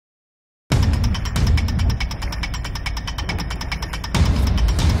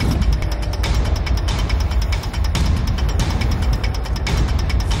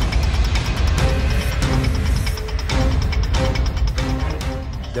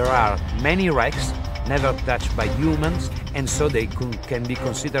there are many wrecks never touched by humans, and so they can be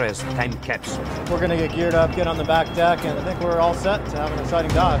considered as time capsules. We're going to get geared up, get on the back deck, and I think we're all set to have an exciting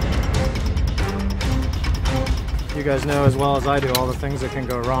dive. You guys know as well as I do all the things that can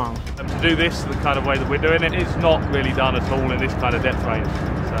go wrong. To do this the kind of way that we're doing it, it's not really done at all in this kind of depth range.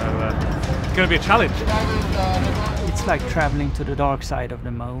 So it's going to be a challenge. It's like traveling to the dark side of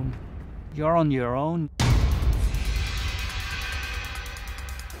the moon. You're on your own.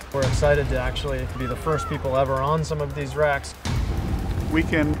 We're excited to actually be the first people ever on some of these wrecks. We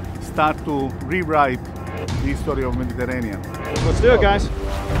can start to rewrite the history of Mediterranean. Let's do it, guys.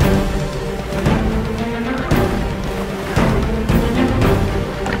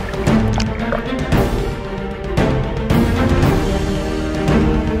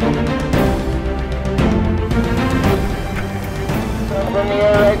 From the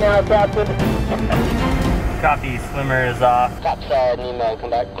air right now, Captain. Copy, swimmer is off. Topside, Nemo, come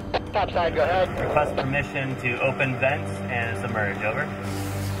back. Topside, go ahead. Request permission to open vents and submerge, over.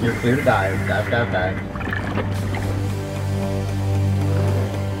 You're clear to dive. Dive, dive, dive.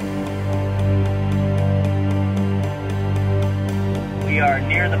 We are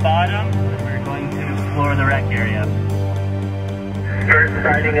near the bottom. We're going to explore the wreck area. First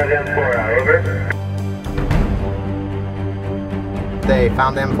sighting of Amphora, over. They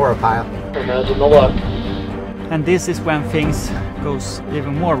found the Amphora pile. Imagine the look. And this is when things goes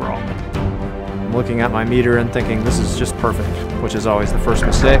even more wrong. I'm looking at my meter and thinking this is just perfect, which is always the first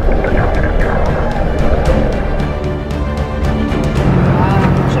mistake. Check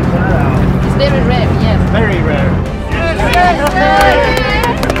that out. It's very rare, yes. Very rare. Yes, yes, yes.